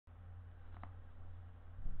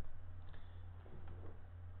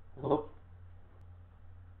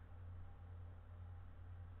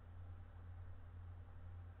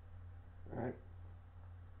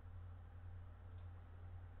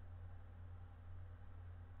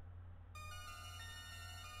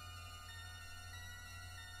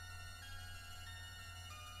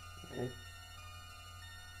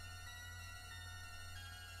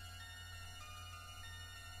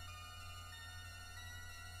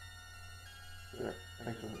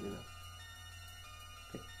Thanks for letting me know.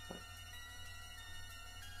 Okay,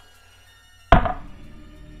 fine.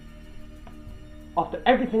 After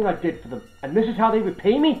everything I did for them, and this is how they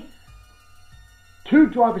repay me? 2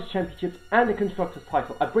 Drivers' Championships and a Constructors'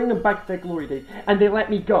 title. I bring them back to their glory days, and they let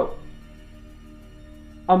me go.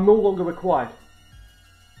 I'm no longer required.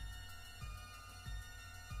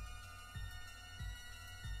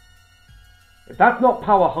 If that's not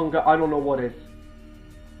power hunger, I don't know what is.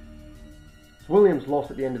 It's Williams' loss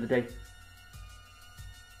at the end of the day.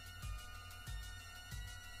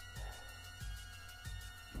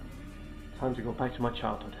 Time to go back to my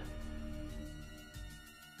childhood.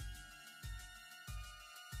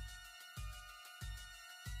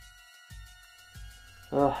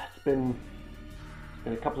 It's been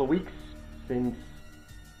a couple of weeks since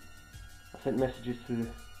I sent messages to,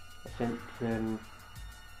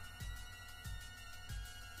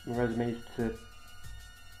 resumes to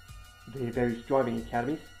the various driving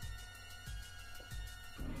academies.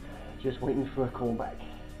 Just waiting for a call back.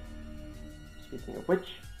 Speaking of which,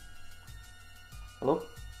 hello?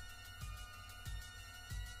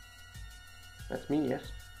 That's me, yes.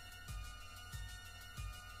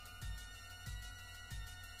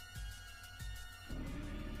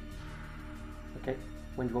 Okay,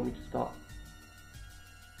 when do you want me to start?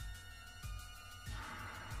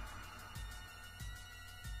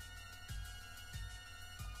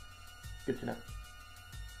 Good to know.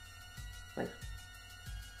 Thanks.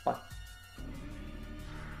 Bye.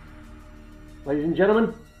 Ladies and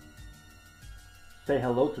gentlemen, say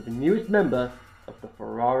hello to the newest member of the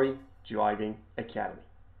Ferrari Driving Academy.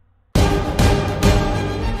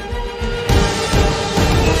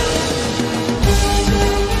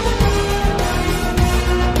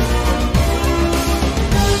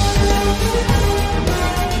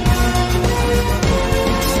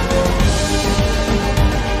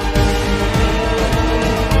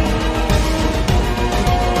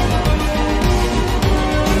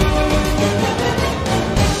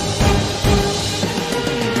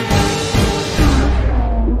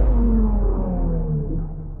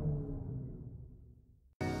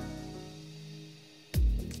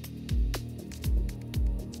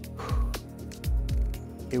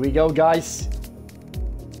 Here we go, guys.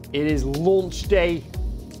 It is launch day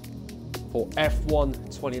for F1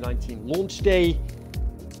 2019. Launch day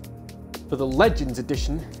for the Legends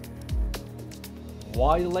Edition.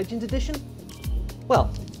 Why the Legends Edition? Well,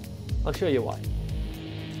 I'll show you why.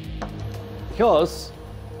 Because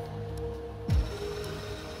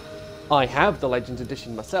I have the Legends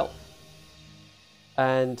Edition myself.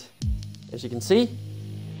 And as you can see,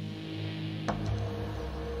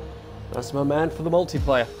 that's my man for the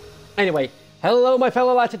multiplayer. Anyway, hello my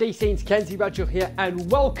fellow Latter-day Saints, Kenzie here,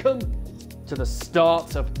 and welcome to the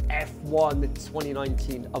start of F1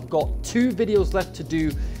 2019. I've got 2 videos left to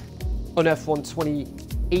do on F1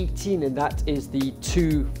 2018, and that is the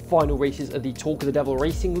 2 final races of the Talk of the Devil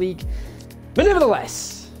Racing League. But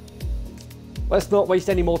nevertheless, let's not waste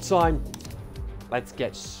any more time. Let's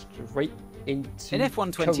get straight into In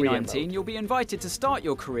F1 2019, you'll be invited to start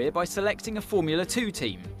your career by selecting a Formula 2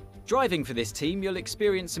 team. Driving for this team, you'll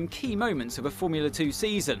experience some key moments of a Formula 2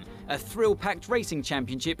 season, a thrill-packed racing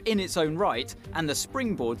championship in its own right, and the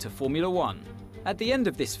springboard to Formula 1. At the end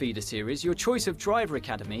of this feeder series, your choice of driver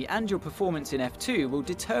academy and your performance in F2 will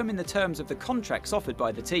determine the terms of the contracts offered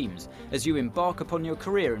by the teams, as you embark upon your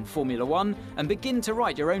career in Formula 1 and begin to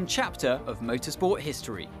write your own chapter of motorsport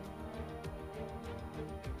history.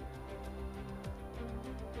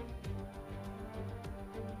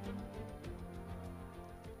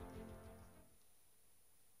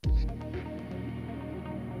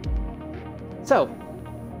 So,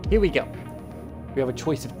 here we go. We have a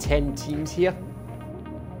choice of 10 teams here.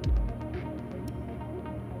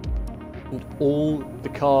 And all the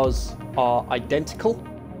cars are identical.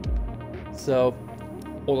 So,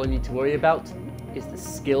 all I need to worry about is the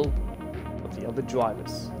skill of the other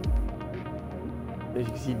drivers. As you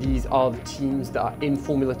can see, these are the teams that are in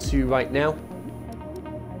Formula 2 right now.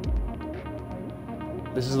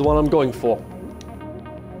 This is the one I'm going for.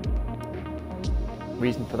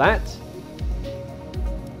 Reason for that?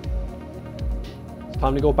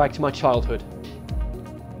 Time to go back to my childhood.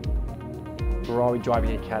 Ferrari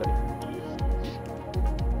Driving Academy.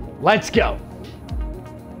 Let's go!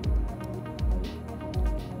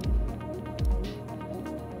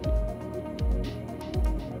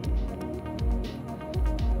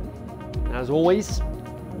 As always,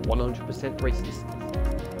 100% race distance.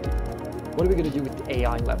 What are we going to do with the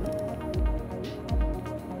AI level?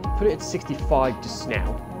 Put it at 65 just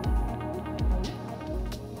now.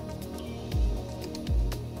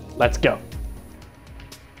 Let's go.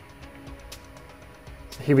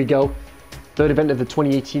 Here we go. Third event of the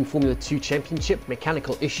 2018 Formula 2 Championship,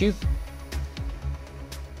 mechanical issue.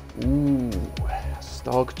 Ooh,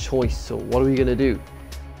 stock choice. So what are we gonna do?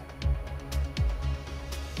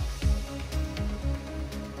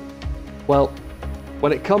 Well,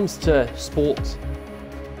 when it comes to sport,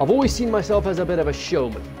 I've always seen myself as a bit of a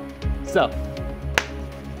showman. So,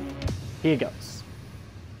 here goes.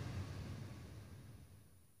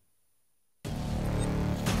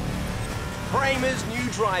 Prama's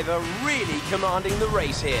new driver really commanding the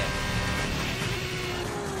race here.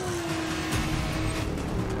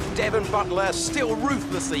 Devon Butler still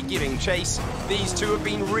ruthlessly giving chase. These two have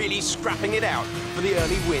been really scrapping it out for the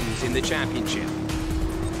early wins in the championship.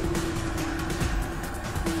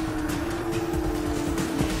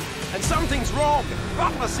 And something's wrong.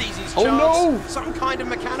 Butler sees his chance. Oh no! Some kind of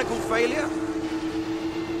mechanical failure.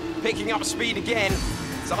 Picking up speed again.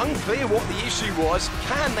 It's unclear what the issue was.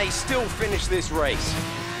 Can they still finish this race?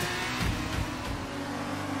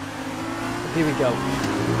 Here we go.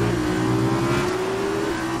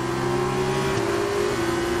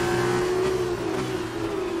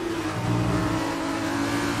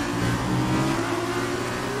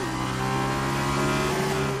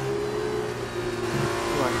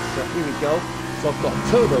 Right, so here we go. So I've got a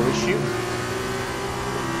turbo issue.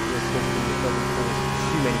 This hopefully doesn't cause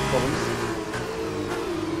too many problems.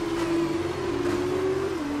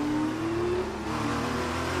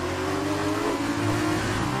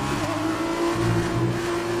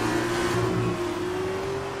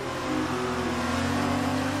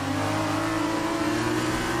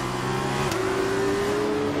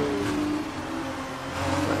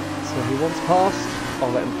 So he wants passed,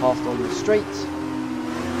 I'll let him pass on the straight.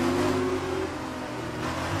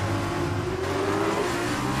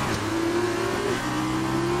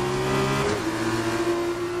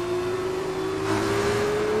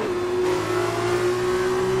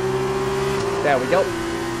 There we go.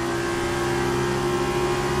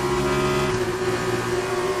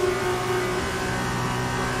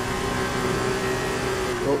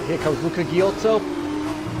 Oh, here comes Luca Giotto.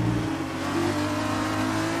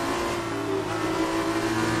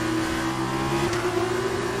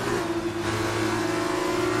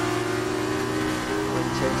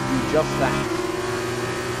 Just that.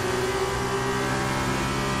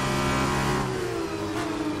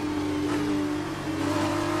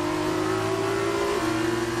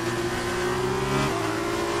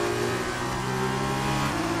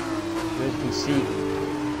 As you can see,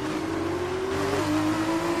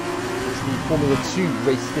 it's the Formula 2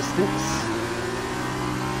 race distance.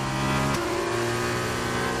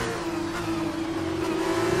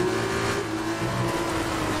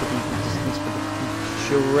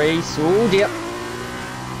 Race. Oh dear.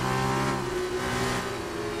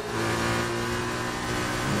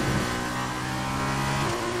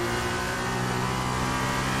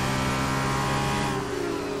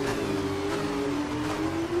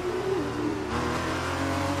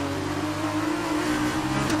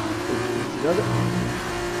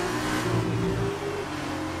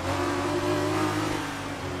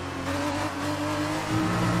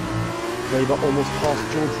 Weber almost past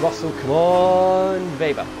George Russell. Come on,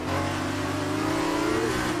 Weber.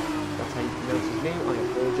 That's how you pronounce his name. I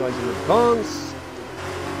apologise in advance.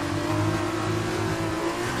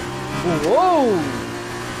 Whoa!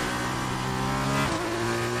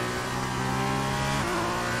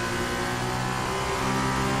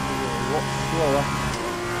 A lot slower.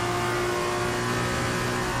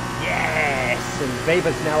 Yes! And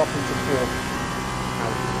Weber's now up into fourth.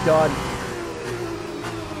 How done.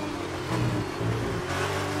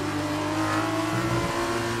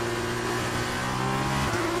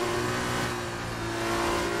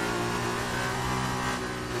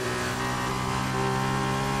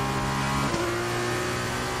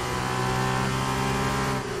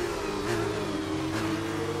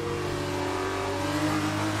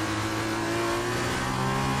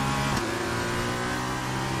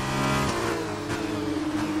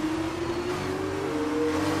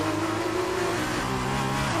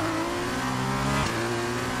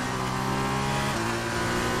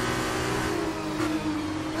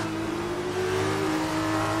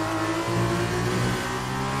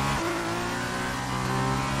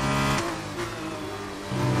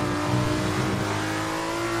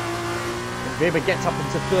 Weber gets up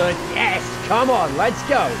into third. Yes, come on, let's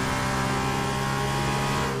go.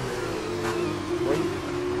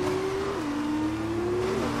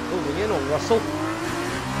 Pulling in on Russell.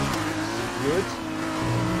 Good.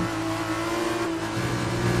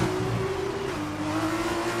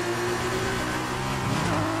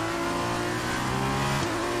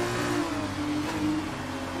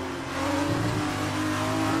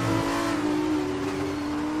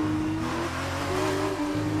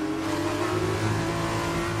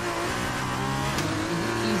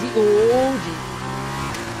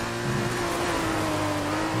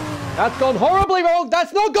 That's gone horribly wrong.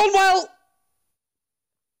 That's not gone well.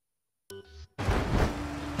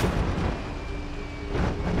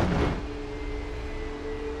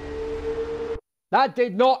 That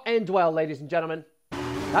did not end well, ladies and gentlemen.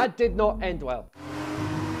 That did not end well. There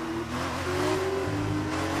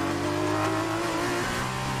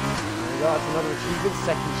we go, that's another achievement.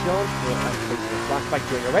 Second chance for a flashback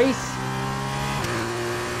during a race.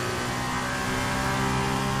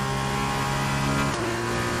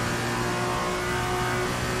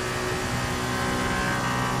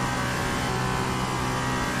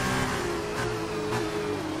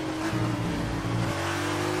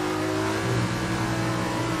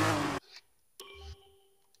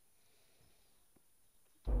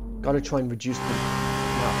 Got to try and reduce the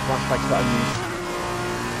flashbacks that I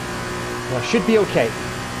use. Well, I should be okay.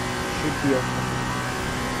 Should be okay.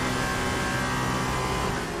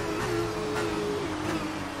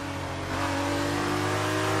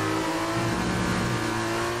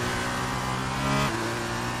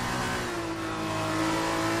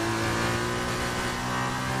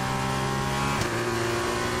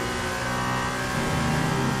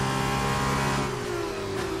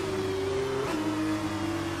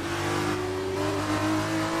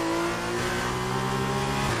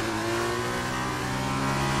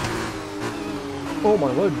 Oh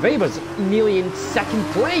my word, Weber's nearly in second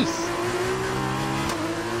place!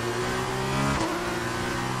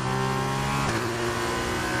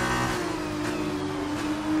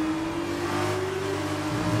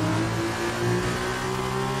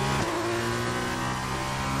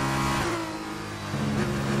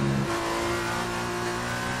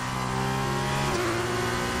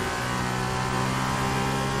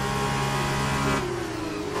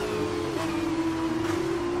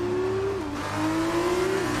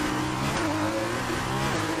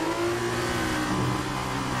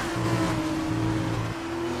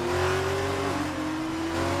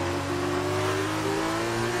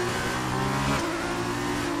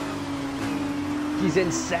 He's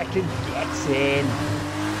in second, gets in.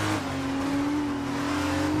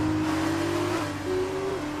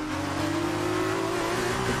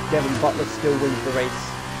 Devin Butler still wins the race.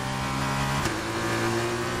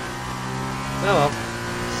 Oh well,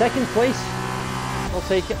 second place, I'll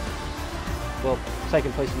take it. Well,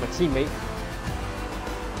 second place for my teammate.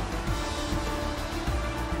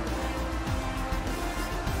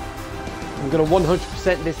 I'm going to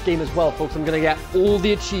 100% this game as well, folks. I'm going to get all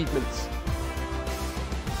the achievements.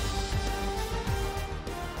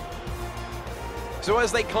 So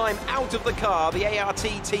as they climb out of the car, the ART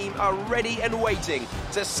team are ready and waiting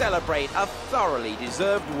to celebrate a thoroughly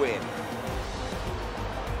deserved win.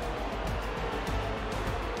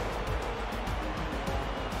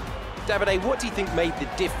 Davide, what do you think made the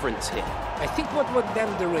difference here? I think what won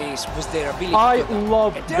them the race was their ability I to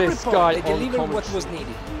love at every this point, guy they on delivered what was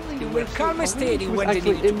needed. They were calm and steady when they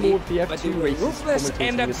needed to be, but they were ruthless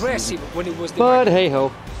and aggressive when it was But demanded. hey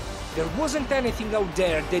ho. There wasn't anything out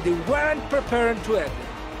there that they weren't prepared to handle.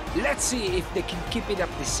 Let's see if they can keep it up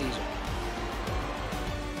this season.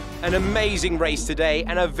 An amazing race today,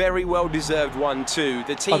 and a very well-deserved one too.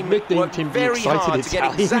 The team worked very hard to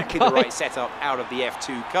get exactly the right setup out of the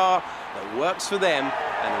F2 car that works for them,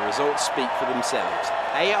 and the results speak for themselves.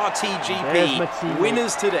 ARTGP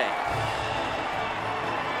winners today.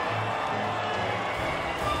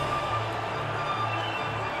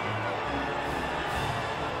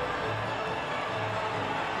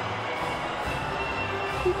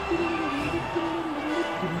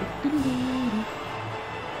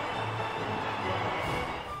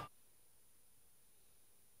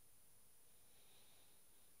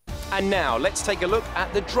 And now, let's take a look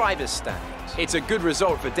at the driver's standings. It's a good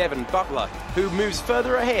result for Devin Butler, who moves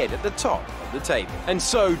further ahead at the top of the table. And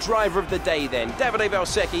so, driver of the day then, Davide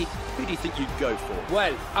Valsecchi, who do you think you'd go for?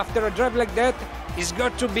 Well, after a drive like that, it's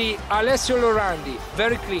got to be Alessio Lorandi.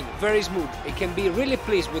 Very clean, very smooth. He can be really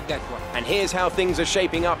pleased with that one. And here's how things are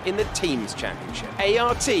shaping up in the Teams Championship.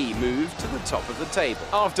 ART moved to the top of the table.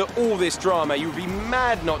 After all this drama, you'd be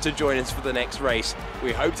mad not to join us for the next race.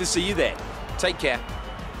 We hope to see you then. Take care.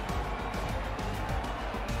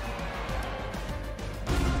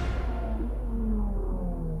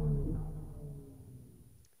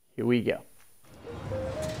 Here we go.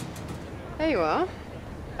 There you are.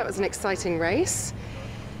 That was an exciting race.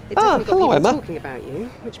 It definitely got people Emma. talking about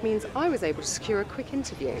you, which means I was able to secure a quick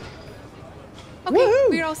interview. Okay, Woohoo!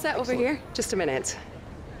 we're all set over here. Just a minute.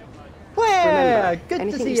 Well, Remember, good to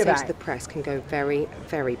anything see you you say to back. the press can go very,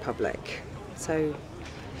 very public. So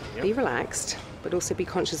be relaxed, but also be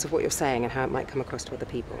conscious of what you're saying and how it might come across to other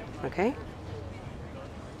people, okay?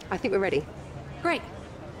 I think we're ready. Great.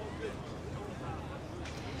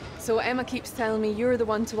 So Emma keeps telling me you're the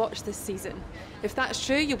one to watch this season. If that's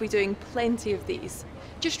true, you'll be doing plenty of these.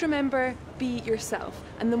 Just remember, be yourself.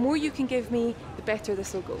 And the more you can give me, the better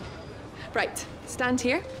this will go. Right, stand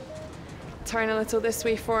here. Turn a little this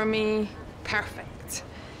way for me. Perfect.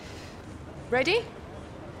 Ready?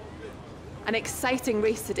 An exciting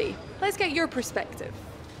race today. Let's get your perspective.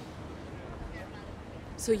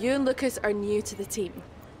 So you and Lucas are new to the team.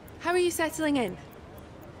 How are you settling in?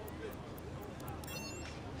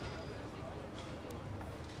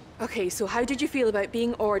 Okay, so how did you feel about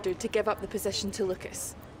being ordered to give up the position to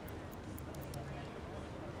Lucas?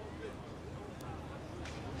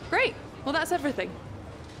 Great. Well, that's everything.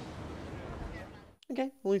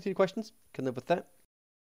 Okay, only 2 questions. Can live with that.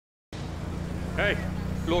 Hey,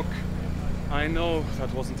 look. I know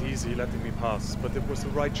that wasn't easy letting me pass, but it was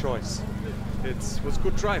the right choice. It was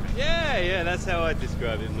good driving. Yeah, that's how I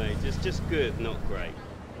describe it, mate. Just good, not great.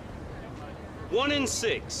 1 in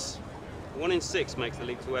 6. 1 in 6 makes the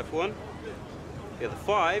leap to F1. The other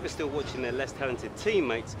 5 are still watching their less talented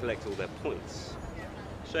teammates collect all their points.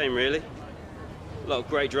 Shame, really. A lot of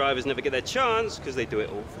great drivers never get their chance because they do it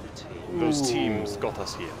all for the team. Those teams got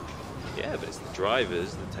us here. Yeah, but it's the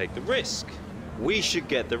drivers that take the risk. We should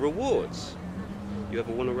get the rewards. You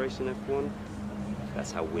ever won a race in F1?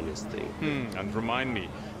 That's how winners think. And remind me,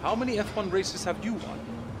 how many F1 races have you won?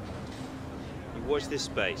 You watch this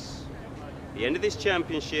space. At the end of this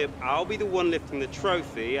championship, I'll be the one lifting the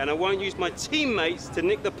trophy, and I won't use my teammates to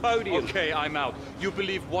nick the podium. Okay, I'm out. You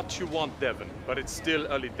believe what you want, Devon, but it's still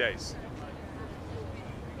early days.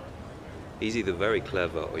 He's either very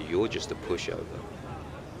clever or you're just a pushover.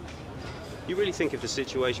 You really think if the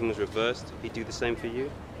situation was reversed, he'd do the same for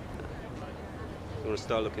you? You want to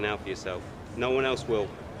start looking out for yourself. No one else will.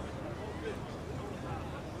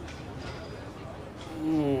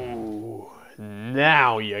 Ooh,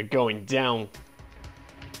 now you're going down.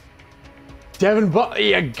 Devon Butler,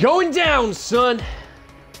 you're going down, son.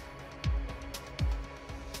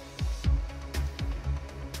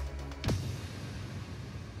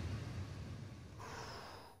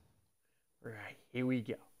 Right, here we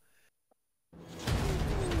go.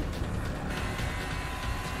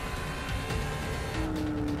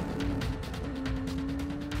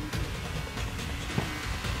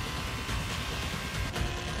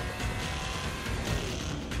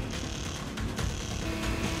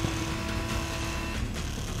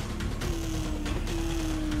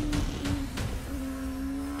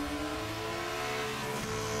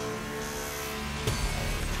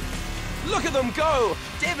 Look at them go!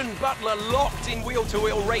 Devon Butler locked in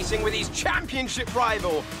wheel-to-wheel racing with his championship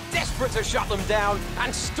rival, desperate to shut them down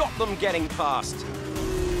and stop them getting past.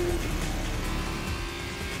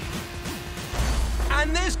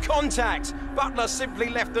 And there's contact. Butler simply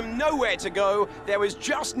left them nowhere to go. There was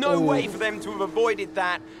just no way for them to have avoided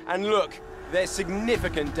that. And look, there's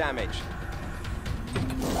significant damage.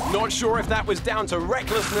 Not sure if that was down to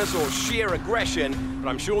recklessness or sheer aggression, but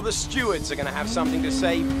I'm sure the stewards are going to have something to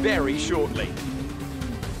say very shortly.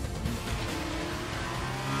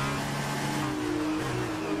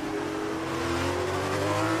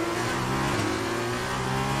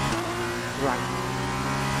 Right.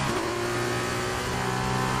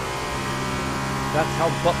 That's how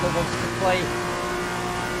Butler wants to play.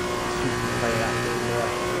 Play that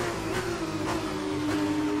way.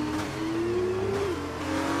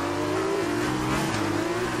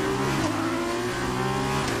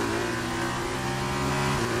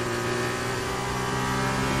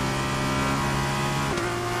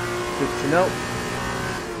 Good to know.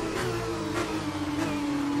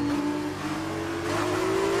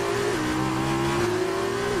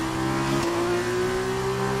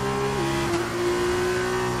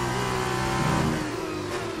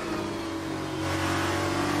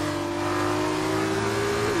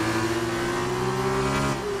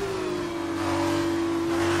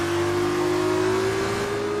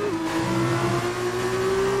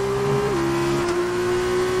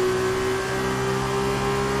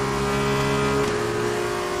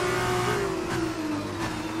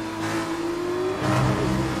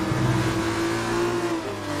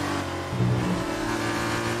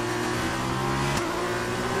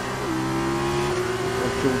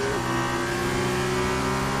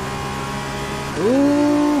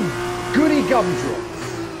 Ooh, goody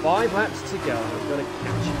gumdrops. 5 laps to go. I've got to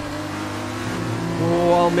catch him.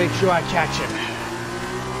 Oh, I'll make sure I catch him.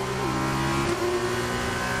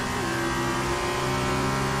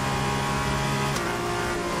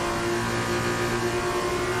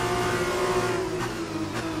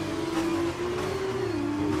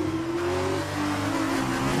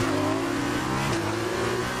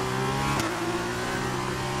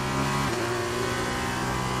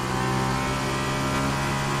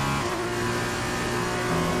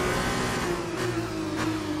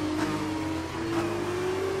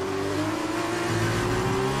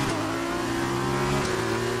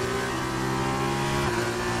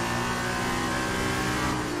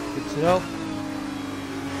 Good to know.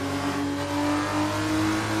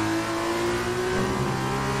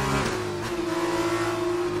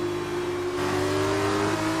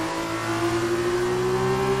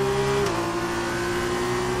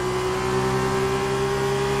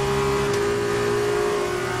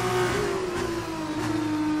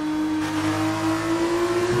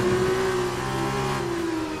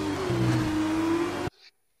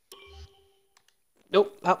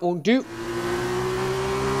 Nope, that won't do.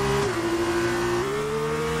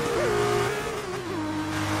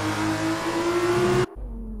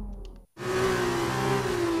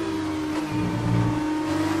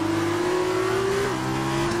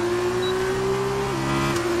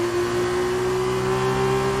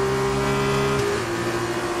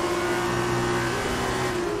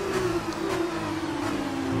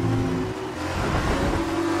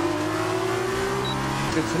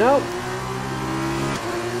 Good to know.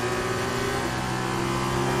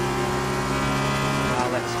 Now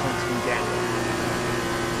let's hunt him down.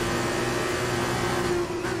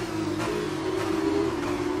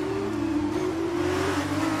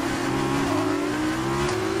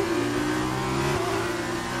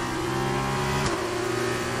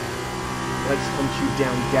 Let's hunt you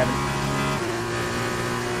down, Devin.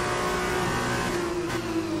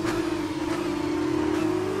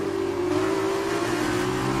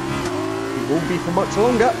 Won't be for much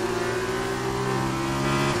longer.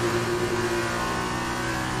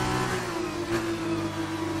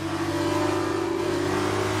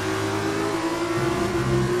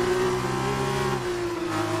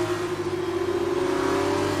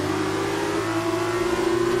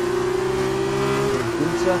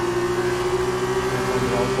 Gunter. On the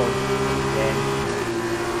elbow again.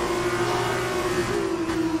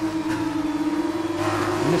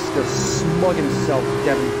 Mr. Smug himself,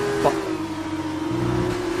 Devin Butler.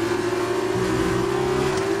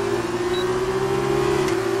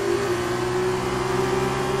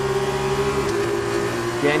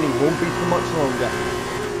 Again, he won't be for much longer.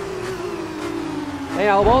 Hey,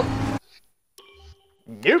 Albon.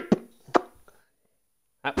 Nope.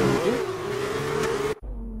 That will do.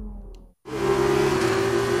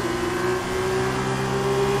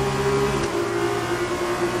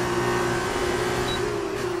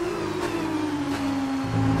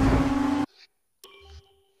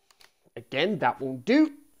 Again, that won't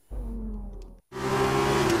do.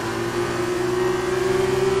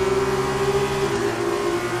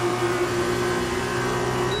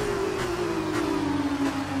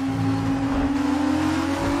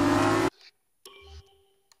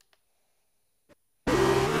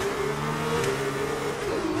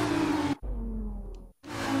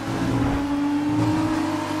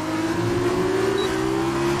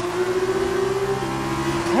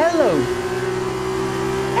 Hello.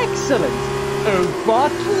 Excellent. Oh,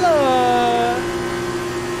 Butler.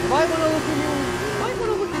 You might want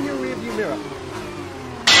to look in your rearview mirror.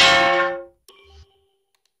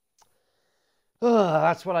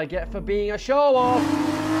 That's what I get for being a show-off.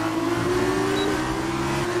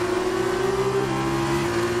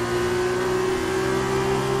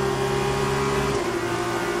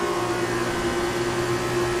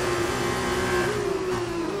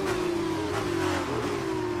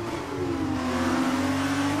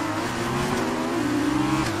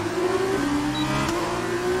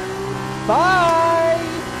 Bye!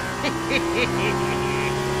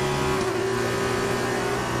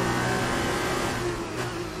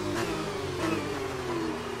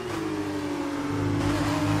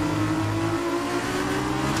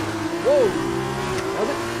 Whoa! Was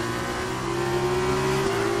it?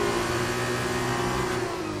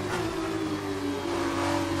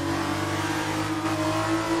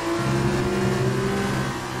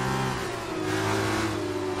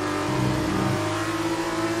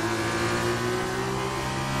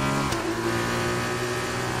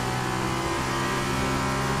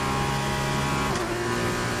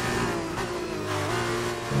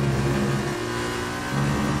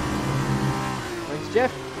 Thanks,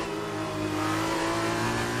 Jeff.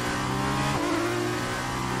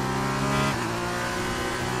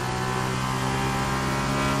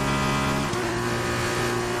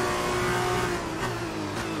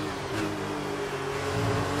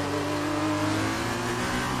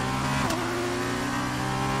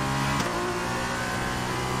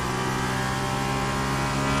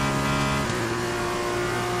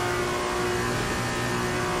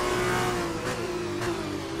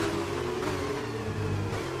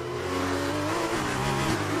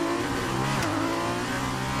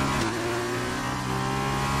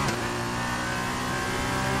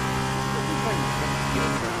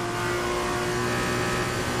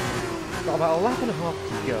 about a lap and a half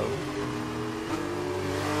to go.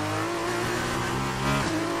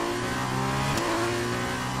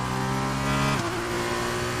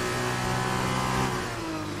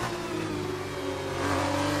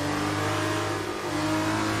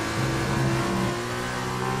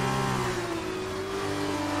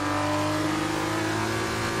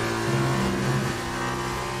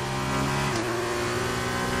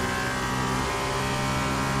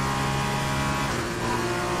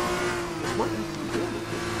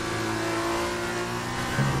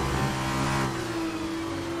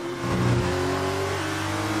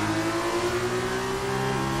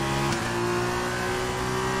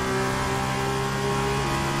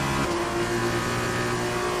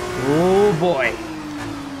 Oh boy.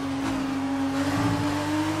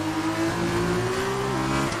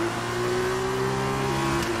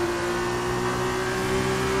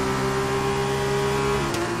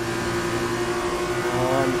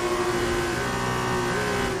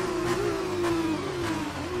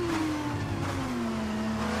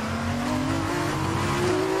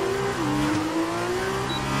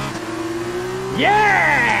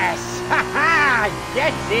 Yes! Ha ha!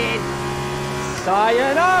 Gets in!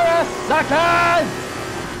 Sayonara, suckers!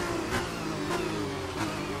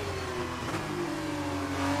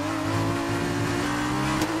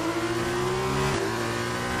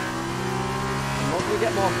 I'm not going to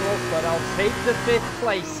get more close, but I'll take the 5th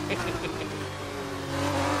place.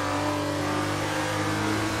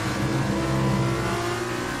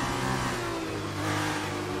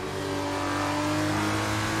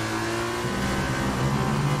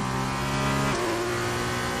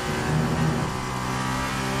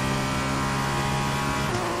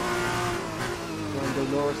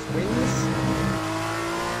 Norris wins.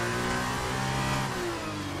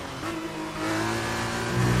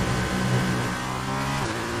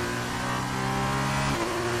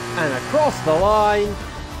 And across the line,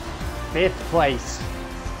 5th place.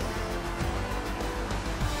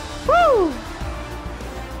 Woo!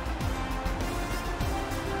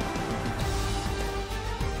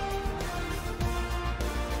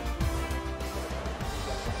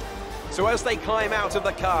 So as they climb out of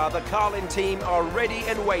the car, the Carlin team are ready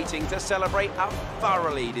and waiting to celebrate a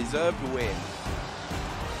thoroughly deserved win.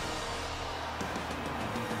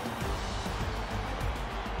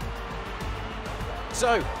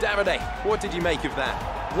 So, Davide, what did you make of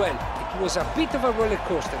that? Well, it was a bit of a roller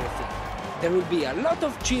coaster, I think. There will be a lot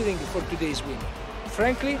of cheering for today's win.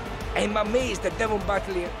 Frankly, I'm amazed that Devon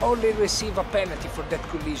Buckley only received a penalty for that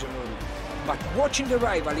collision rule. But watching the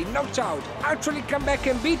rival he knocked out actually come back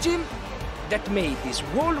and beat him, that made this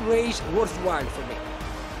whole race worthwhile for me.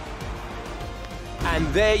 And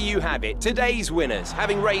there you have it, today's winners.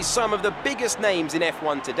 Having raised some of the biggest names in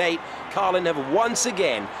F1 to date, Carlin have once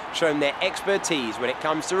again shown their expertise when it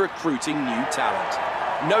comes to recruiting new talent.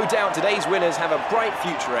 No doubt today's winners have a bright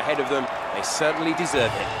future ahead of them. They certainly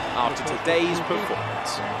deserve it after today's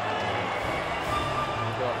performance.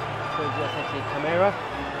 Camera.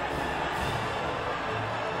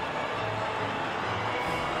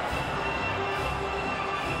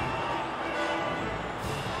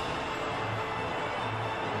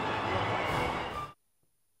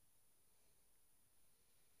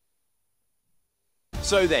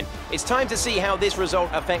 So then, it's time to see how this result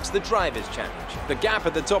affects the Drivers' Championship. The gap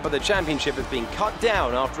at the top of the championship has been cut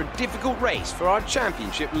down after a difficult race for our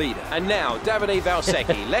championship leader. And now, Davide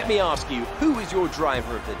Valsecchi, let me ask you, who is your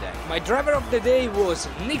driver of the day? My driver of the day was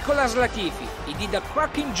Nicolas Latifi. He did a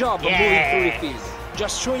cracking job moving through the field,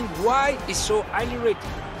 just showing why he's so highly rated.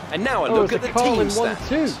 And now a look at the team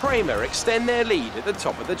stats. Prema extend their lead at the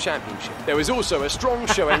top of the championship. There was also a strong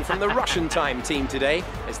showing from the Russian time team today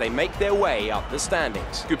as they make their way up the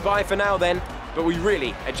standings. Goodbye for now then, but we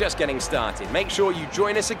really are just getting started. Make sure you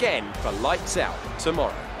join us again for Lights Out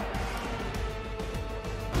tomorrow.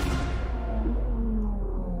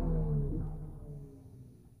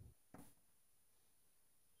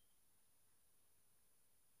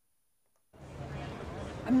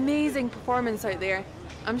 Amazing performance out there.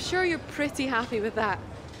 I'm sure you're pretty happy with that.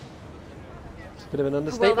 It's a bit of an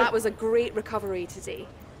understatement. Well, that was a great recovery today.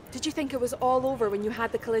 Did you think it was all over when you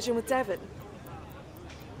had the collision with Devon?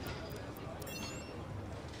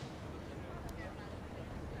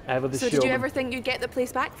 So did you ever think you'd get the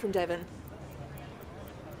place back from Devon?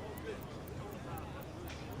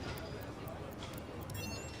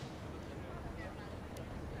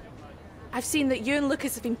 I've seen that you and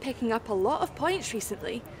Lucas have been picking up a lot of points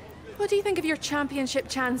recently. What do you think of your championship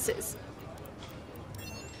chances?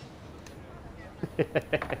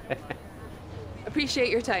 Appreciate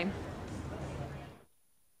your time.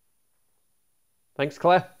 Thanks,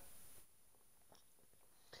 Claire.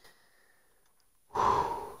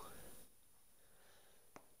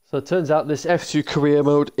 So it turns out this F2 career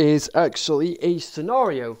mode is actually a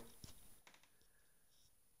scenario.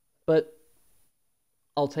 But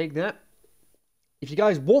I'll take that. If you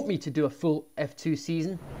guys want me to do a full F2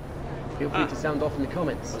 season, feel free to sound off in the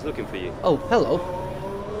comments. I was looking for you. Oh, hello.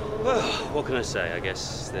 Well, what can I say? I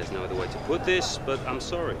guess there's no other way to put this, but I'm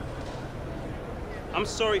sorry. I'm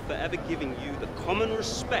sorry for ever giving you the common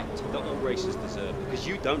respect that all racers deserve, because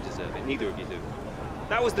you don't deserve it, neither of you do.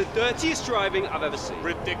 That was the dirtiest driving I've ever seen.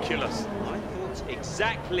 Ridiculous. I thought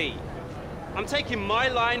exactly. I'm taking my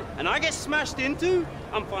line, and I get smashed into?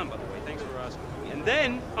 I'm fine, by the way, thanks for asking me. And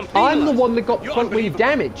then, I'm the one that got front wheel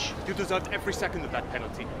damage. You deserved every second of that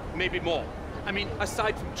penalty, maybe more. I mean,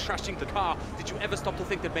 aside from trashing the car, did you ever stop to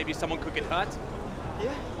think that maybe someone could get hurt?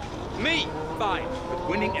 Yeah. Me, fine. But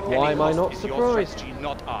winning at Why any am I cost not is your surprised? strategy,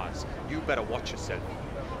 not ours. You better watch yourself.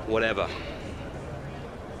 Whatever.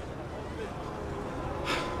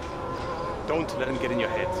 Don't let him get in your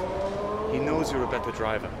head. He knows you're a better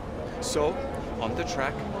driver. So, on the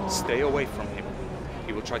track, stay away from him.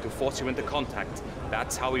 He will try to force you into contact.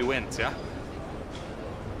 That's how he wins, yeah?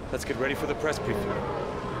 Let's get ready for the press preview.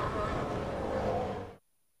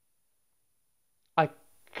 I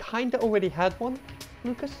kinda already had one,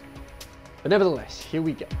 Lucas. But nevertheless, here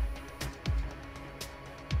we go.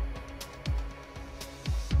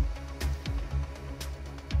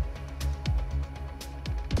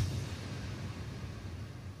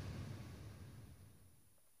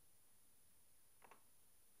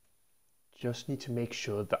 Just need to make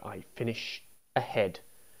sure that I finish ahead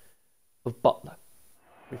of Butler.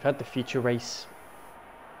 We've had the feature race.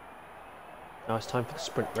 Now it's time for the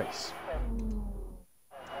sprint race.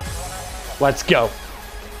 Let's go.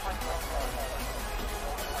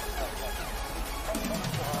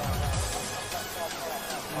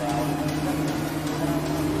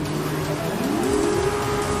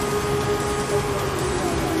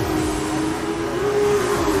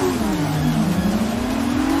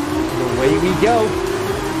 Away we go.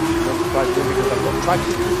 Not surprised because I've got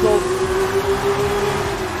traction control.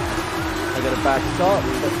 I got a bad start,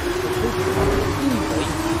 but easily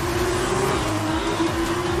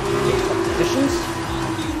take some positions.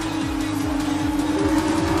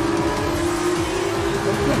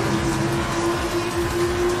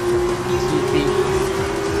 Easy beat.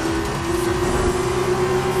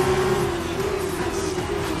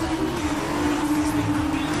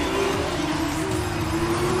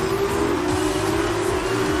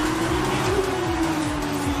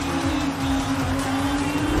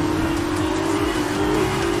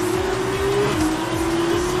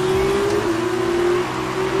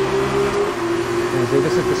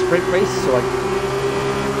 This is the sprint race, so all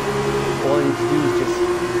I need to do is just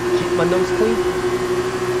keep my nose clean.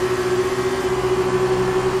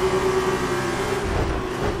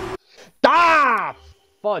 Ah!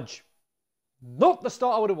 Fudge. Not the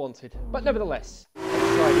start I would have wanted, but nevertheless,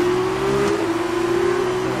 let's try it.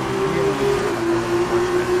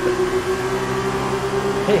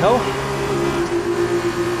 Hey ho.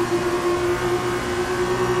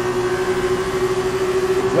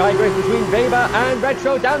 Drag race between Weber and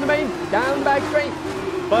Retro down the back straight.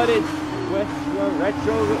 But it's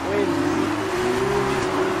Retro that wins.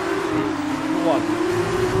 1.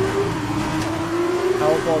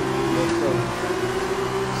 How on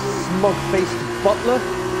smug-faced Butler.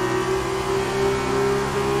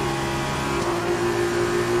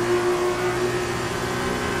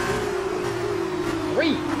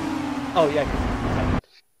 Three. Oh yeah.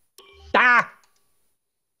 Ah!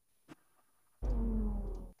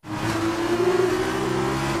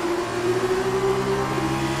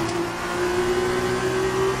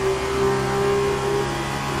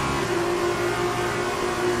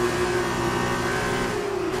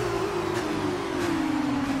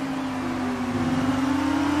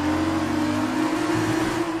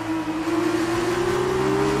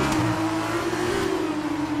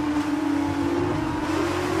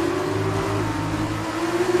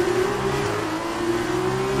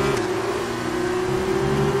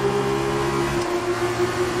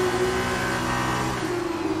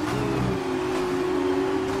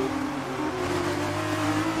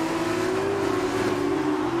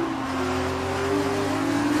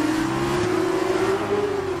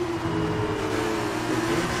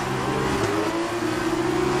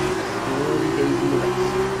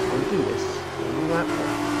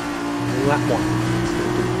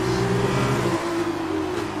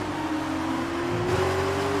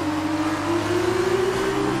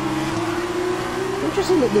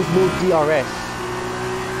 Interesting that there's more DRS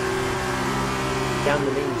down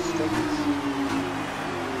the main streets. I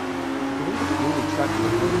think it's really track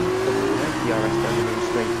doesn't have DRS down the main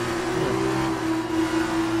street. Yeah.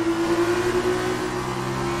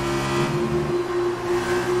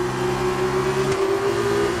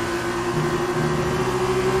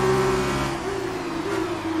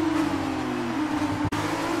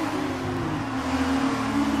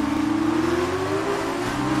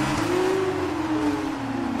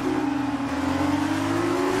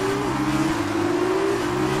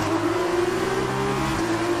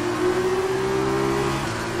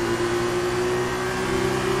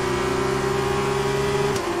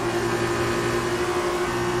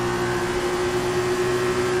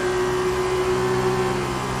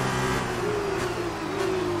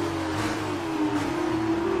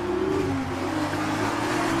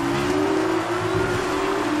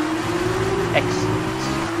 Excellent.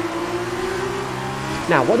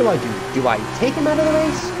 Now, what do? Do I take him out of the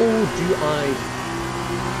race, or do I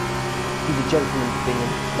do the gentleman thing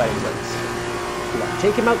and let him race? Do I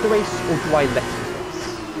take him out the race, or do I let him race?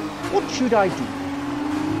 What should I do?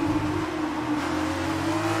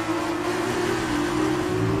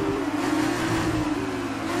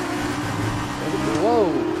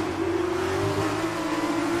 Whoa!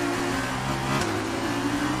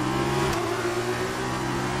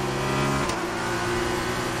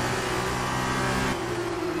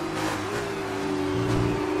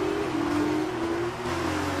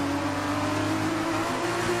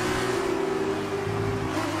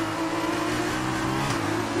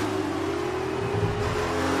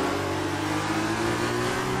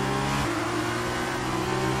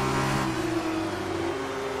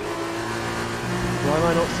 Why am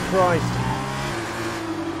I not surprised?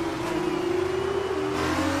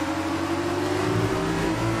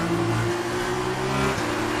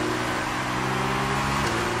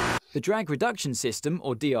 The drag reduction system,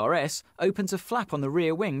 or DRS, opens a flap on the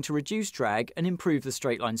rear wing to reduce drag and improve the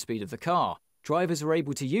straight line speed of the car. Drivers are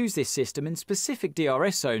able to use this system in specific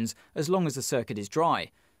DRS zones as long as the circuit is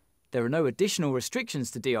dry. There are no additional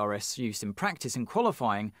restrictions to DRS use in practice and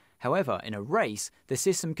qualifying. However, in a race, the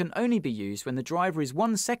system can only be used when the driver is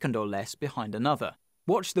 1 second or less behind another.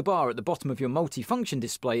 Watch the bar at the bottom of your multifunction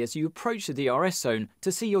display as you approach the DRS zone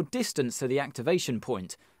to see your distance to the activation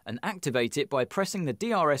point, and activate it by pressing the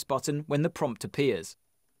DRS button when the prompt appears.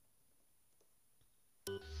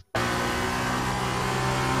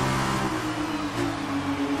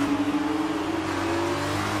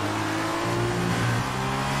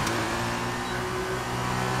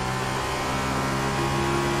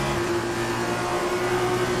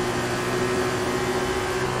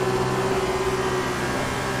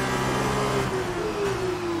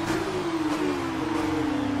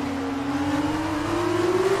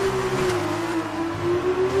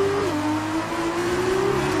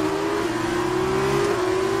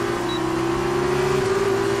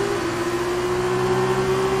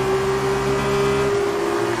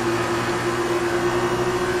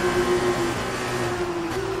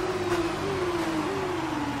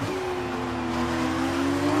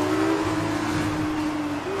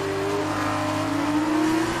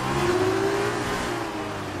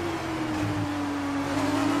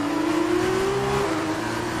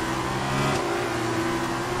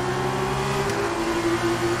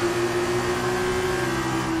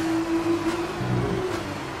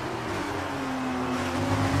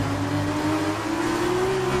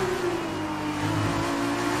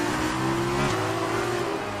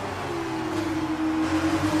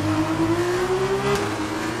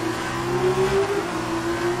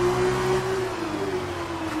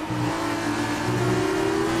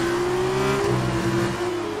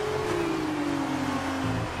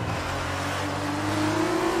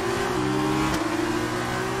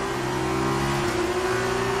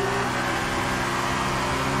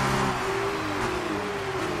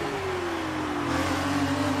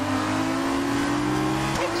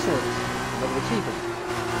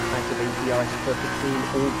 Activate DRS perfectly in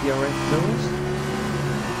all DRS zones.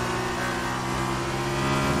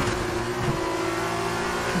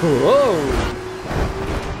 Whoa!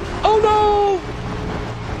 Oh no!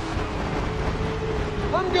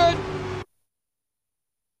 I'm good!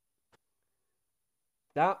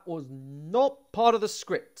 That was not part of the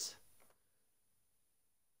script.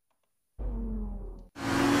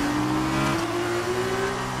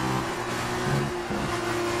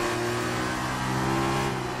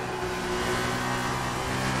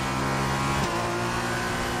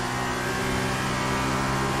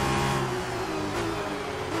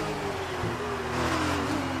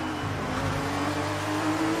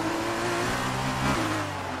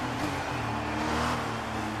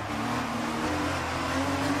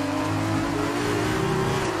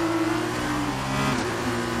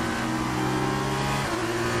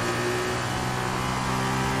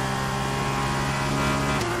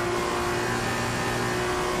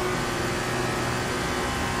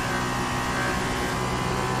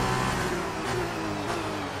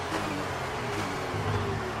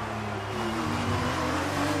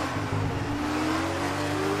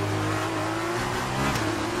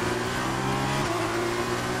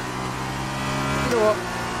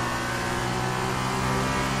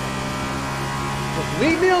 Just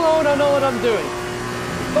leave me alone, I know what I'm doing.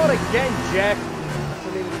 Not again, Jack. That's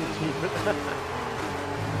the name of the achievement.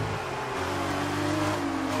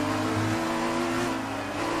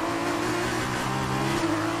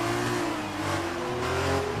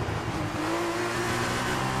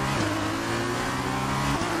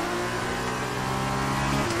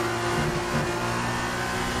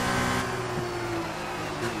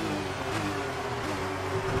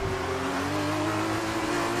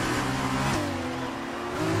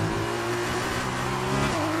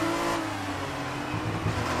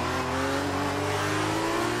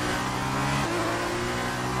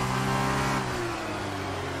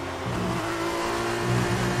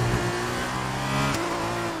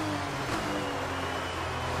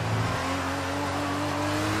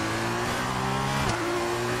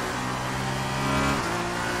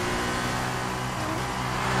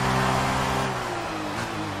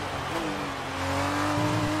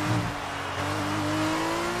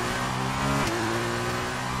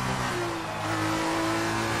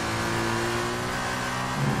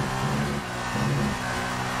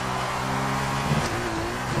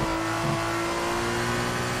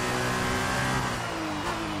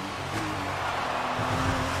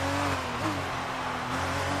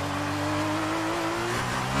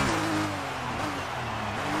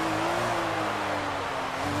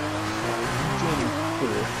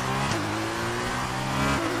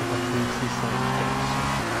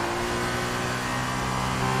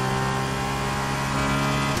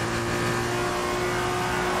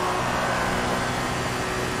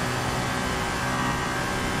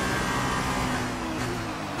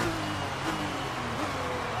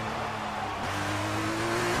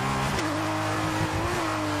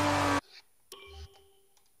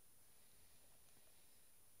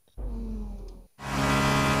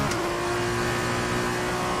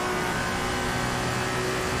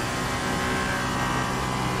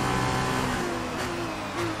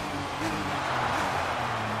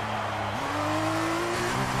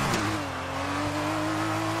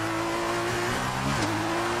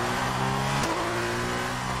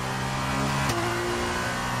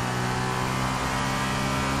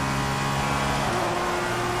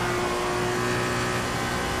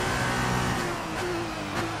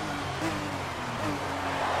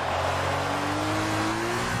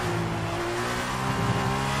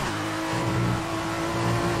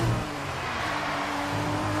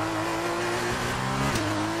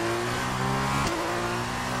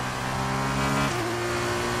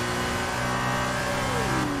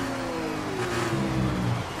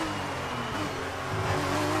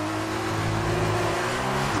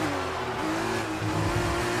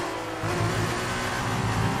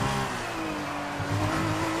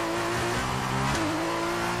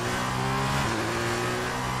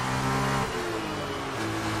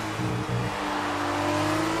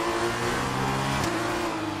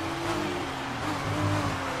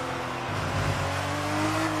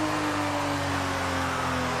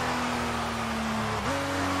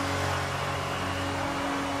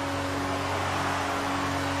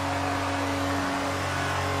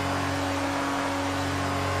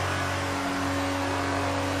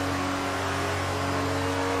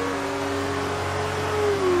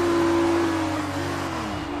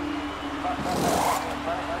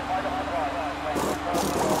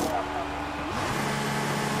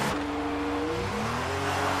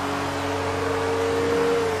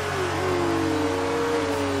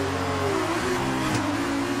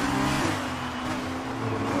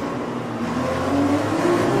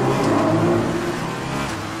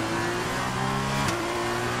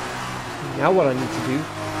 Now what I need to do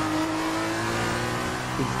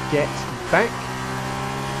is get back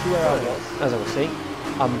to where I was. As I was saying,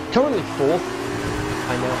 I'm currently 4th.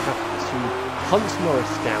 I now have to hunt Norris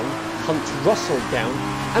down, hunt Russell down,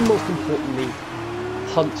 and most importantly,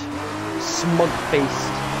 hunt smug-faced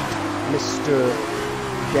Mr.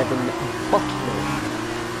 Devon Buckner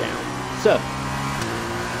down. So,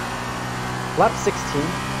 lap 16,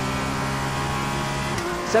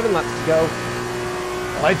 7 laps to go.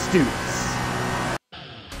 Let's do this.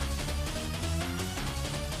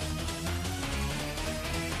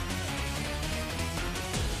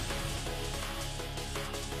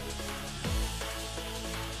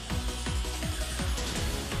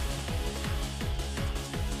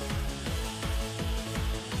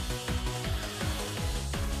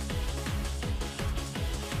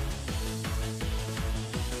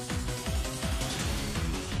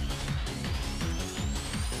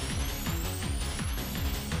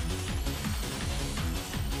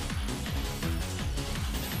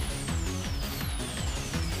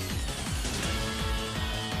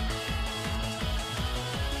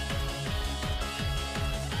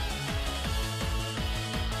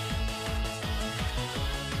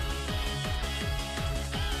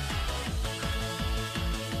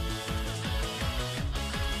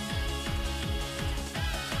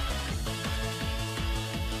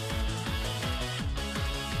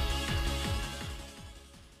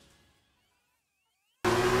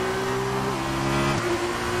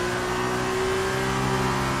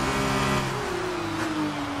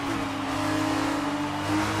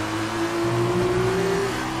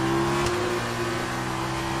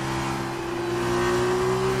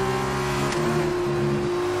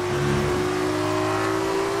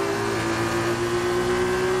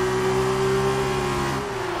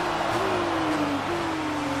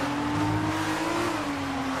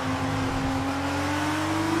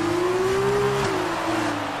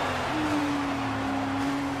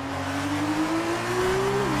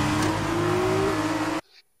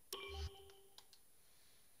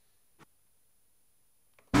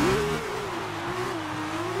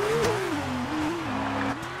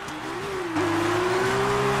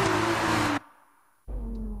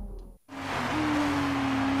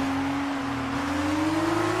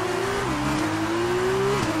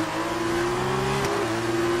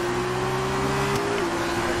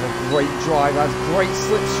 Great drive, that's great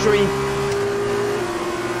slipstream.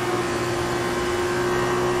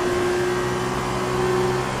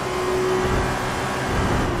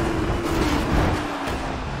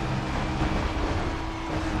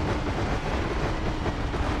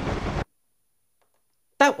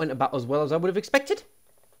 That went about as well as I would have expected.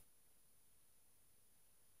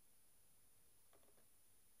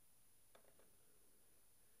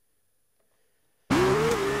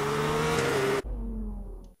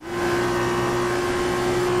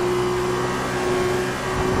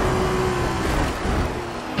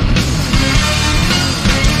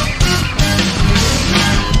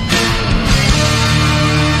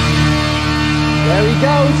 There he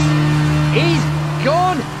goes. He's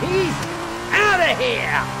gone. He's out of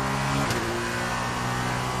here.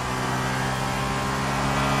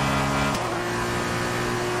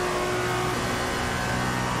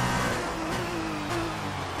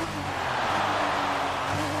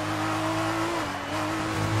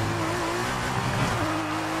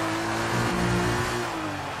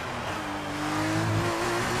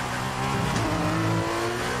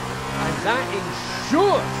 And that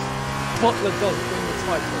ensures Butler doesn't win the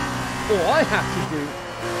title. All I have to do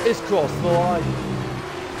is cross the line.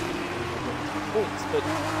 Points, but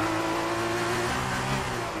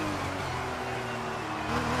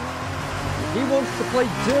if he wants to play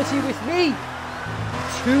dirty with me,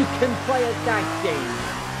 two can play at that game.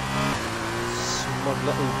 Smug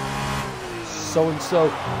little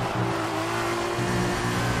so-and-so.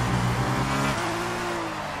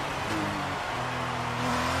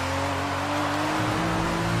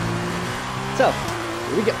 So,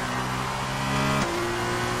 here we go.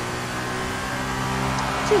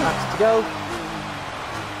 2 laps to go.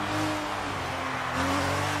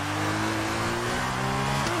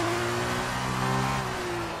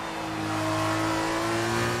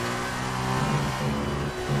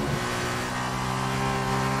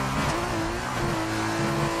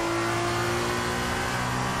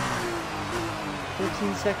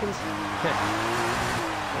 Seconds.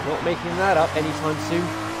 I'm not making that up anytime soon.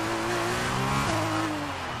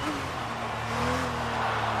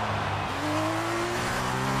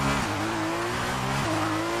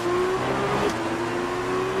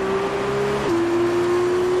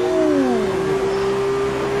 Ooh.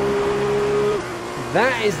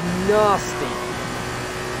 That is nasty.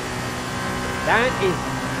 That is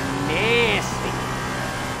nasty.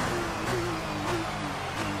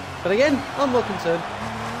 But again, I'm not concerned.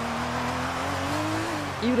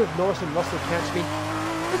 Even if Norris and Russell catch me,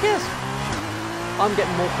 who cares? I'm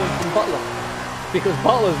getting more points than Butler. Because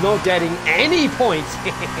Butler's not getting any points.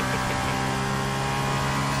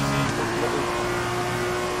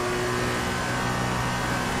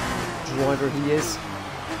 Driver he is.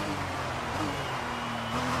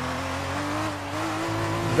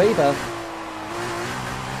 Weber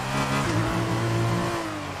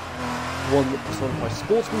one that personifies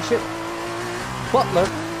sportsmanship. Butler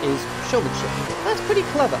is showmanship. That's pretty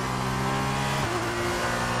clever.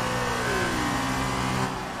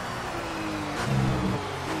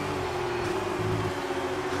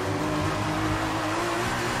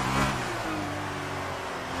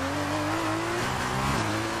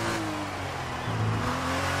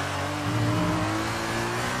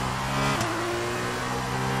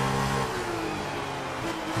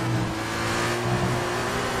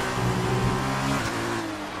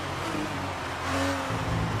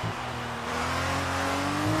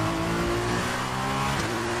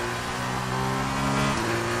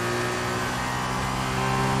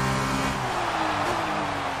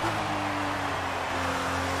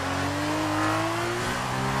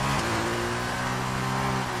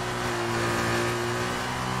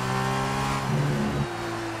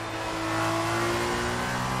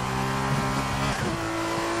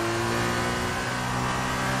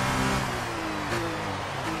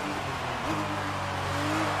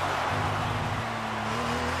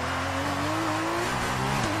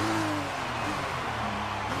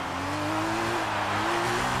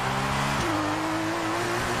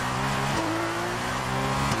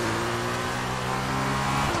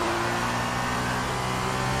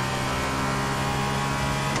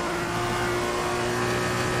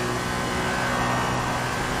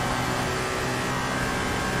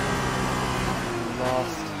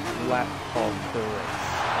 Lap of the race.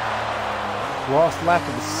 Last lap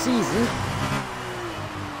of the season.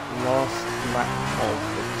 Last lap of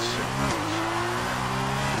the challenge.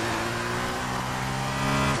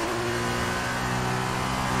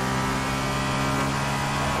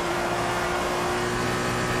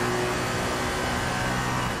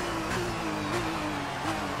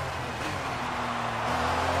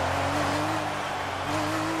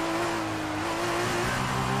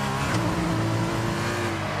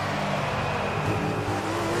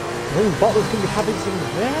 I think Butler's going to be having some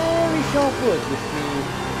very sharp words with me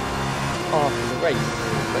after the race.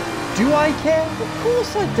 But do I care? Of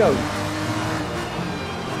course I don't.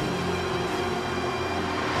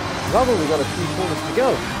 Rather, we've got a few corners to go.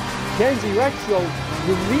 Kenzie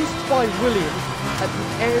released by Williams at the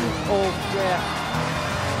end of their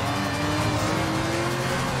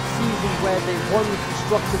season where they won the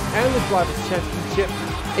Constructors and the Drivers' Championship.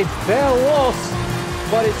 It's their loss,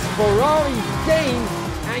 but it's Ferrari's gain.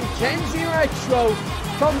 And Kenzie Retro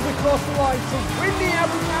comes across the line to win the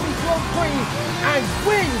Abu Dhabi Grand Prix and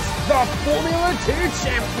wins the Formula 2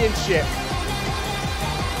 Championship.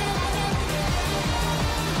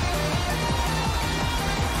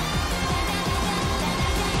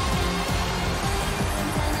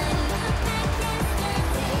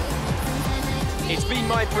 It's been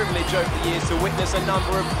my privilege over the years to witness a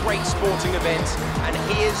number of great sporting events, and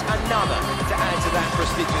here's another to add to that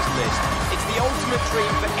prestigious list. It's the ultimate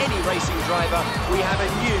dream for any racing driver. We have a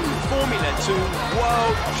new Formula 2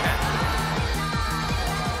 World Champion.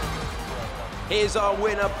 Here's our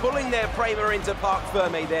winner, pulling their Prema into Parc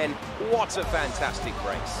Ferme then. What a fantastic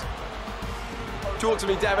race. Talk to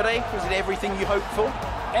me, Davide. Was it everything you hoped for?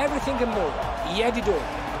 Everything and more. He had it all.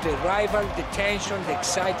 The rival, the tension, the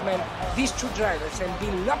excitement. These two drivers have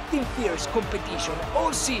been locked in fierce competition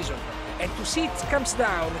all season. And to see it comes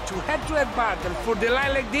down to head-to-head battle for the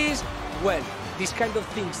line like this, well, this kind of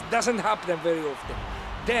things doesn't happen very often.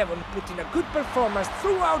 Devon put in a good performance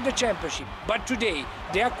throughout the championship, but today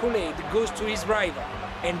the accolade goes to his rival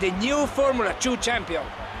and the new Formula 2 champion.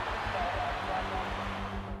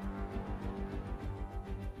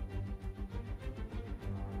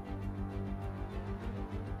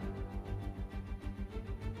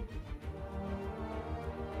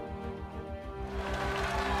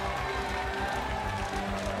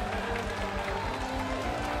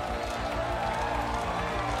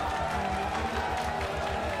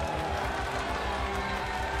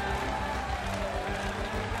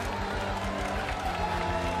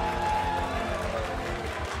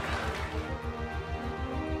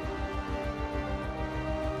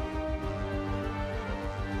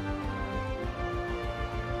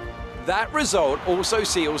 That result also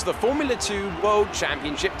seals the Formula 2 World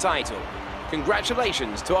Championship title.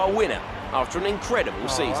 Congratulations to our winner after an incredible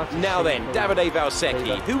season. Now then, Davide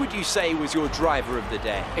Valsecchi, who would you say was your driver of the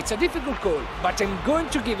day? It's a difficult call, but I'm going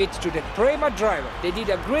to give it to the Prema driver. They did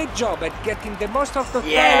a great job at getting the most of the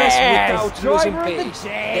tires without losing pace.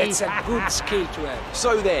 That's a good skill to have.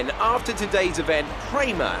 So then, after today's event,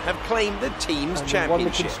 Prema have claimed the team's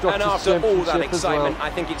championship. And after all that excitement, I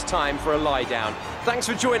think it's time for a lie down. Thanks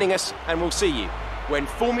for joining us, and we'll see you when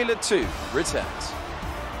Formula 2 returns.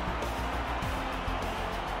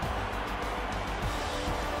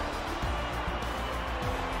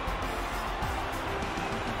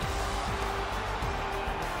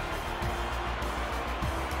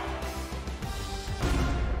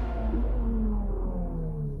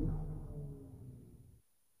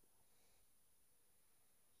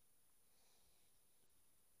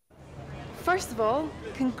 First of all,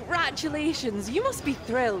 congratulations. You must be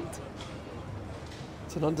thrilled.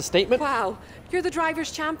 It's an understatement. Wow, you're the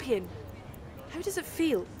driver's champion. How does it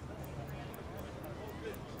feel?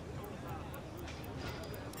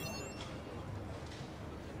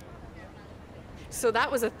 So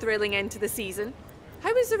that was a thrilling end to the season.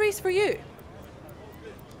 How was the race for you?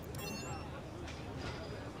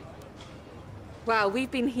 Wow,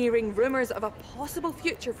 we've been hearing rumours of a possible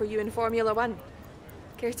future for you in Formula 1.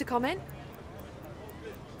 Care to comment?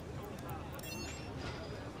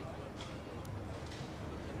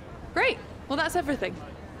 Great. Well, that's everything.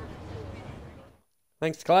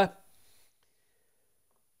 Thanks, Claire.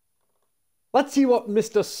 Let's see what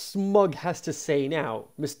Mr. Smug has to say now.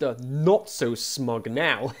 Mr. Not So Smug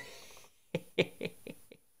now.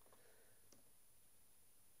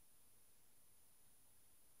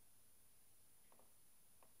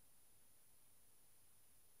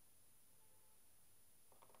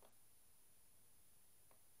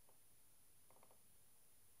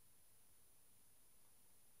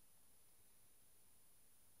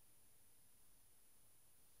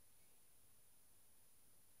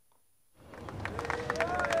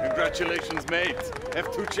 Congratulations, mate.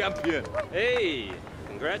 F2 champion. Hey,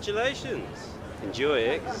 congratulations. Enjoy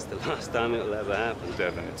it, 'cause it's the last time it'll ever happen.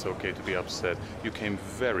 Devin, it's okay to be upset. You came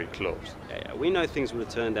very close. Yeah, we know things would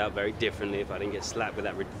have turned out very differently if I didn't get slapped with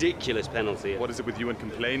that ridiculous penalty. What is it with you and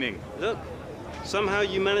complaining? Look, somehow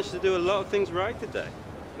you managed to do a lot of things right today.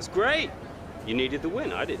 That's great. You needed the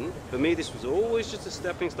win, I didn't. For me, this was always just a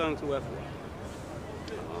stepping stone to F1.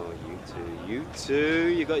 Oh, you two.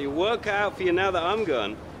 You got your work cut out for you now that I'm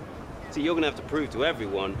gone. See, you're going to have to prove to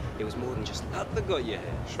everyone it was more than just luck that got you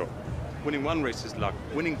here. Sure. Winning one race is luck.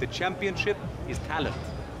 Winning the championship is talent.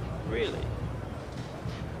 Really?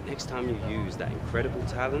 Next time you use that incredible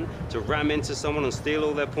talent to ram into someone and steal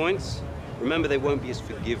all their points, remember they won't be as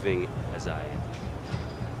forgiving as I am.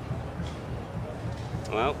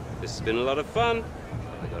 Well, this has been a lot of fun.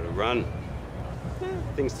 I gotta run.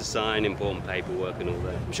 Things to sign, important paperwork and all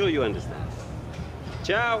that. I'm sure you understand.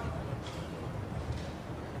 Ciao!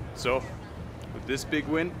 So, with this big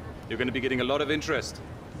win, you're going to be getting a lot of interest.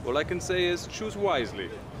 All I can say is choose wisely,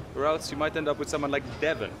 or else you might end up with someone like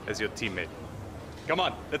Devin as your teammate. Come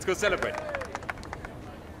on, let's go celebrate.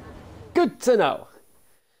 Good to know.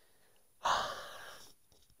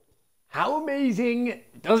 How amazing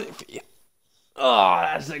does it feel? Oh,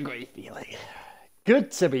 that's a great feeling.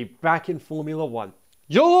 Good to be back in Formula 1.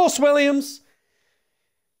 Your loss, Williams.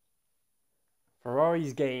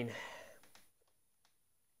 Ferrari's gain.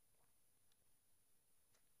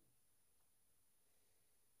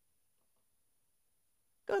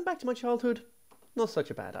 Going back to my childhood, not such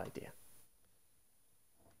a bad idea.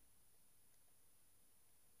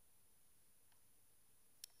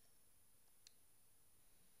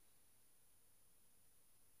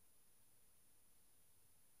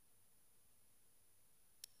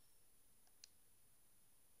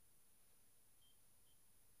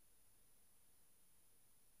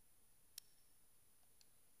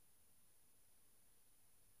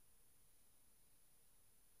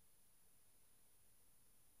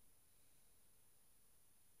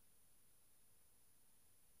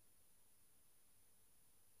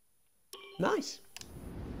 Nice.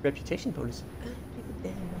 Reputation bonus.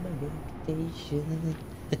 Reputation.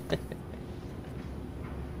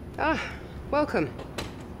 Welcome.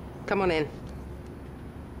 Come on in.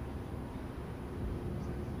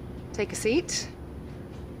 Take a seat.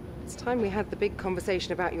 It's time we had the big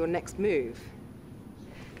conversation about your next move.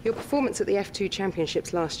 Your performance at the F2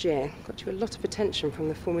 Championships last year got you a lot of attention from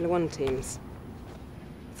the Formula 1 teams.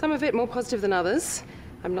 Some of it more positive than others.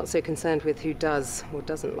 I'm not so concerned with who does or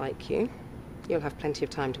doesn't like you. You'll have plenty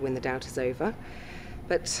of time to win the doubters over.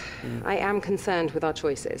 But I am concerned with our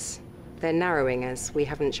choices. They're narrowing as we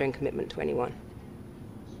haven't shown commitment to anyone.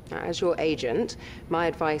 Now, as your agent, my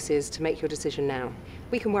advice is to make your decision now.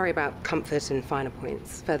 We can worry about comfort and finer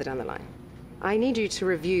points further down the line. I need you to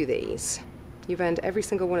review these. You've earned every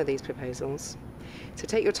single one of these proposals. So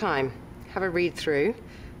take your time, have a read through,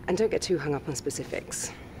 and don't get too hung up on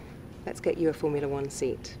specifics. Let's get you a Formula One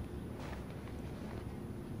seat.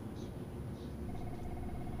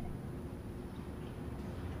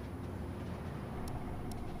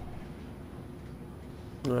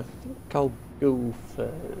 I think I'll go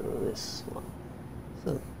for this one.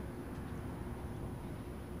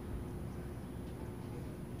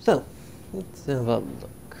 So let's have a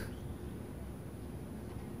look.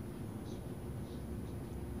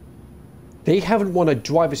 They haven't won a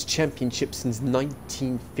Drivers' Championship since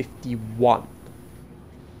 1951.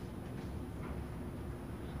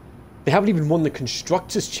 They haven't even won the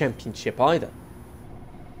Constructors' Championship either.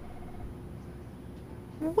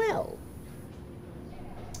 Well,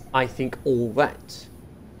 I think all that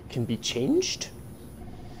can be changed.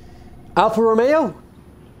 Alfa Romeo,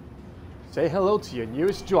 say hello to your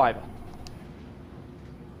newest driver.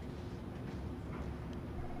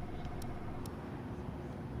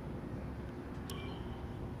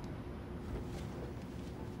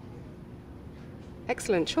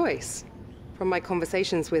 Excellent choice. From my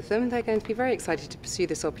conversations with them, they're going to be very excited to pursue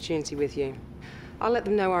this opportunity with you. I'll let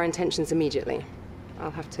them know our intentions immediately. I'll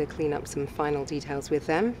have to clean up some final details with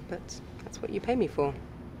them, but that's what you pay me for.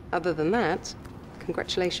 Other than that,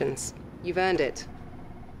 congratulations. You've earned it.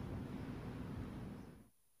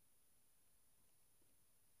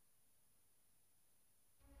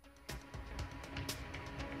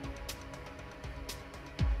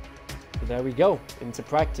 So there we go, into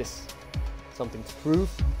practice. Something to prove,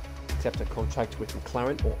 accept a contract with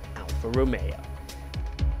McLaren or Alfa Romeo.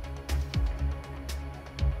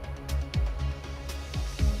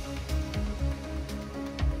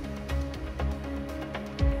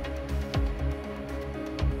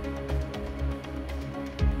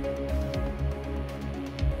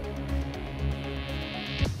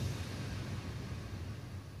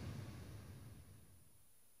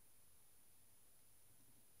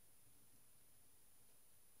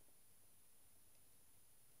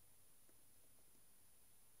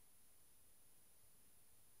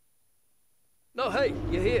 Oh, hey,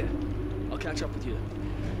 you're here. I'll catch up with you.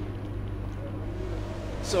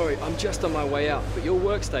 Sorry, I'm just on my way out, but your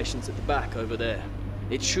workstation's at the back over there.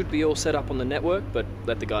 It should be all set up on the network, but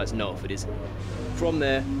let the guys know if it isn't. From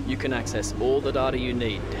there, you can access all the data you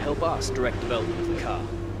need to help us direct development of the car.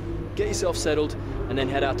 Get yourself settled, and then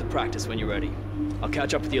head out to practice when you're ready. I'll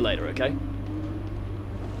catch up with you later, okay?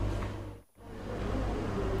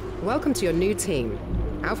 Welcome to your new team.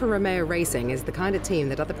 Alfa Romeo Racing is the kind of team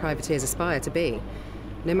that other privateers aspire to be.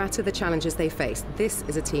 No matter the challenges they face, this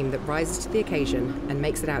is a team that rises to the occasion and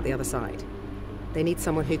makes it out the other side. They need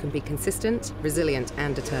someone who can be consistent, resilient,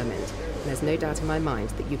 and determined. And there's no doubt in my mind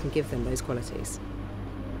that you can give them those qualities.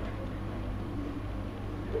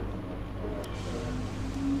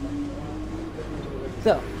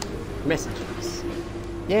 So, messages.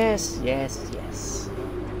 Yes, yes, yes.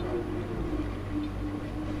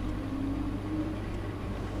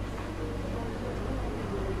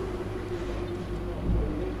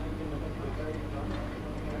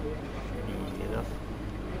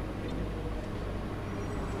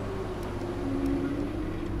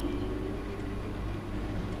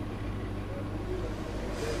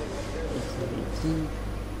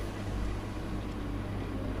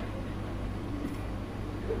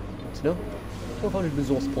 No, 1200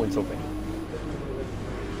 resource points already.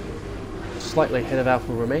 Slightly ahead of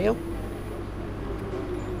Alfa Romeo.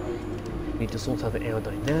 Need to sort out the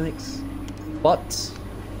aerodynamics, but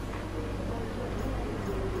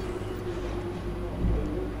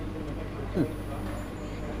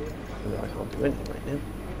I can't do anything right now.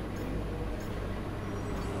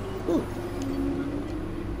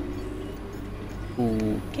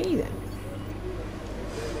 Okay then.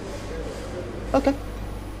 Okay.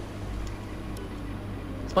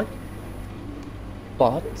 It's fine.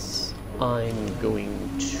 But I'm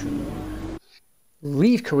going to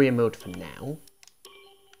leave career mode for now,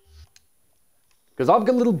 because I've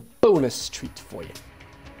got a little bonus treat for you.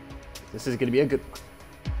 This is going to be a good one.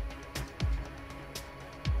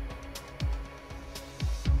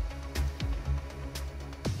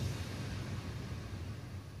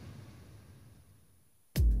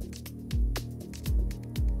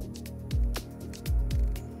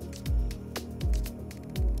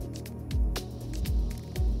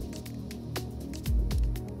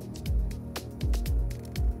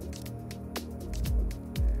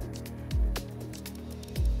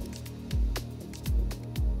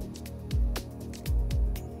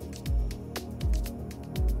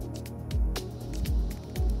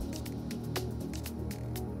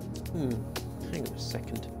 Hang on a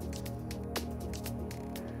second.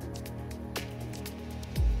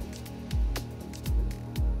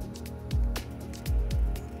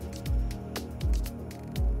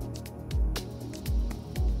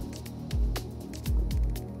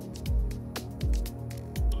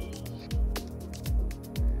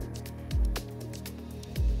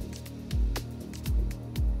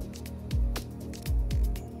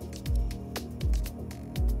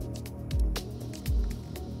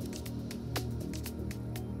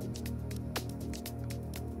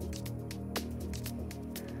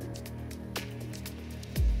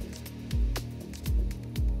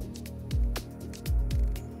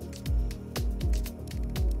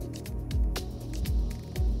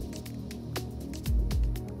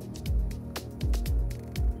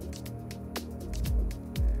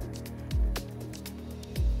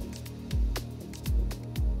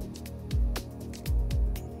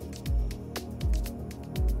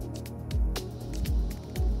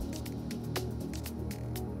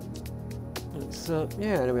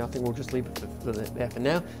 Yeah, anyway, I think we'll just leave it there for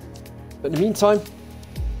now. But in the meantime,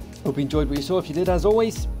 hope you enjoyed what you saw. If you did, as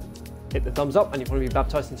always, hit the thumbs up, and if you want to be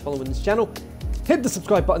baptized into following this channel, hit the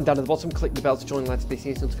subscribe button down at the bottom, click the bell to join Lads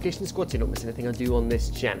DC's notification squad so you don't miss anything I do on this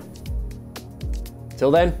channel.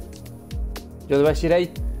 Till then, enjoy the rest of your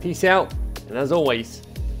day, peace out, and as always,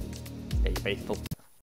 stay faithful.